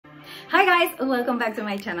Hi guys, welcome back to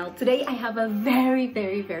my channel. Today I have a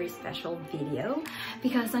very special video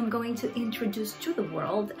because I'm going to introduce to the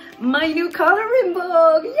world my new coloring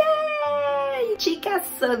book. Yay! Chica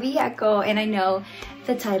Zodiaco. And I know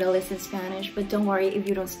the title is in Spanish, but don't worry if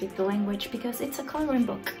you don't speak the language because it's a coloring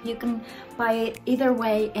book. You can buy it either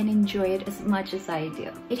way and enjoy it as much as I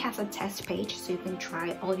do. It has a test page so you can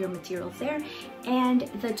try all your materials there, and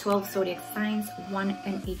the 12 zodiac signs, one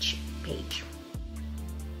on each page.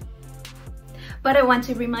 But I want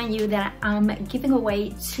to remind you that I'm giving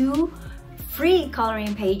away 2 free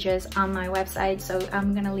coloring pages on my website. So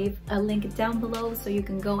I'm gonna leave a link down below so you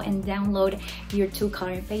can go and download your 2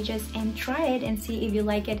 coloring pages and try it and see if you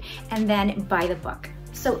like it, and then buy the book.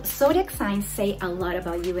 So zodiac signs say a lot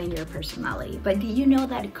about you and your personality, but do you know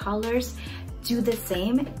that colors do the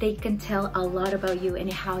same? They can tell a lot about you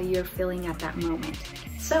and how you're feeling at that moment.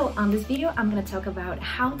 So on this video, I'm going to talk about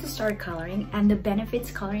how to start coloring and the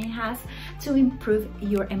benefits coloring has to improve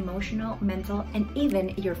your emotional, mental, and even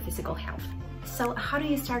your physical health. So how do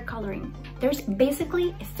you start coloring? There's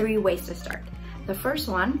basically 3 ways to start. The first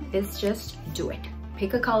one is just do it.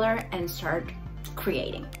 Pick a color and start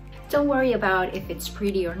creating. Don't worry about if it's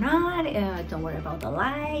pretty or not. Don't worry about the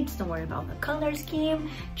lights. Don't worry about the color scheme.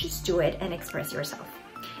 Just do it and express yourself.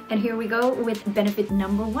 And here we go with benefit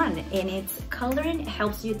number 1, and it's coloring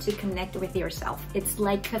helps you to connect with yourself. It's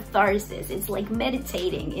like catharsis, it's like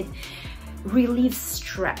meditating, it relieves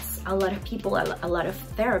stress. A lot of people, a lot of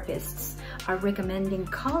therapists are recommending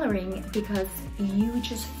coloring because you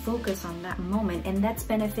just focus on that moment, and that's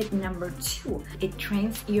benefit number 2. It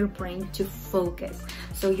trains your brain to focus.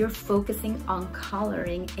 So you're focusing on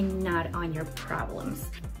coloring and not on your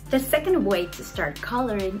problems. The second way to start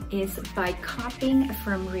coloring is by copying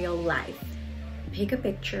from real life. Pick a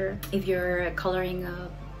picture. If you're coloring a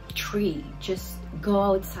tree, just go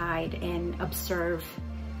outside and observe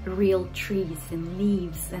real trees and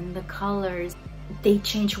leaves and the colors. They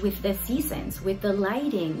change with the seasons, with the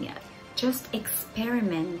lighting. Just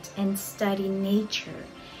experiment and study nature.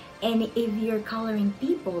 And if you're coloring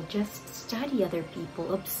people, just study other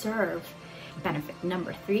people, observe. Benefit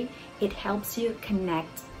number 3, it helps you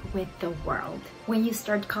connect with the world. When you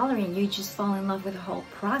start coloring, you just fall in love with the whole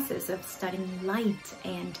process of studying light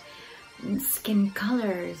and skin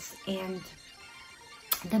colors and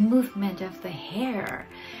the movement of the hair.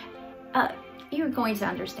 You're going to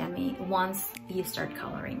understand me once you start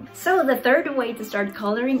coloring. So the third way to start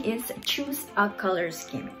coloring is choose a color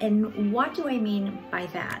scheme. And what do I mean by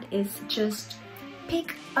that? Is just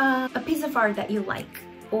pick a piece of art that you like,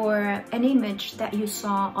 or an image that you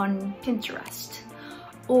saw on Pinterest,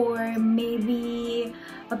 or maybe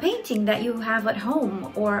a painting that you have at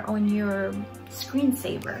home or on your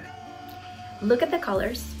screensaver. Look at the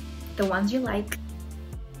colors, the ones you like,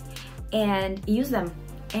 and use them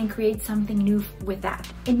and create something new with that.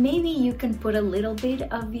 And maybe you can put a little bit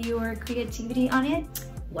of your creativity on it.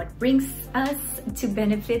 What brings us to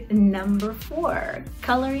benefit number 4.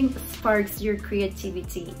 Coloring sparks your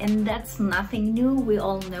creativity, and that's nothing new. We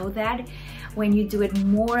all know that. When you do it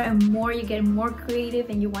more and more, you get more creative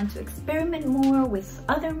and you want to experiment more with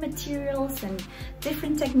other materials and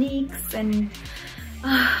different techniques. And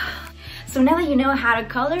so now that you know how to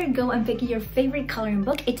color, go and pick your favorite coloring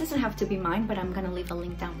book. It doesn't have to be mine, but I'm gonna leave a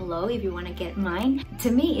link down below if you want to get mine.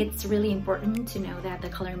 To me, it's really important to know that the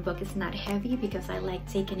coloring book is not heavy because I like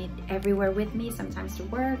taking it everywhere with me, sometimes to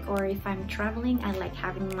work, or if I'm traveling, I like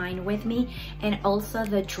having mine with me. And also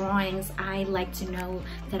the drawings, I like to know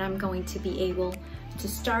that I'm going to be able to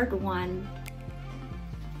start one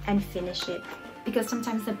and finish it, because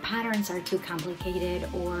sometimes the patterns are too complicated,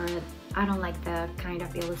 or I don't like the kind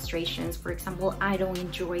of illustrations. For example, I don't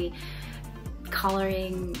enjoy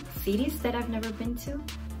coloring cities that I've never been to.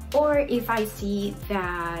 Or if I see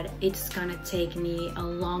that it's gonna take me a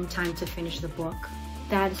long time to finish the book,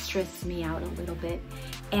 that stresses me out a little bit.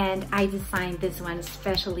 And I designed this one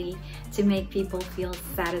especially to make people feel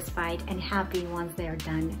satisfied and happy once they're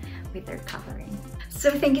done with their coloring.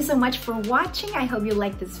 So thank you so much for watching. I hope you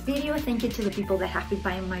liked this video. Thank you to the people that have been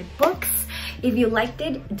buying my books. If you liked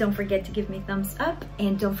it, don't forget to give me a thumbs up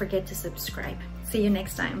and don't forget to subscribe. See you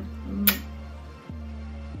next time.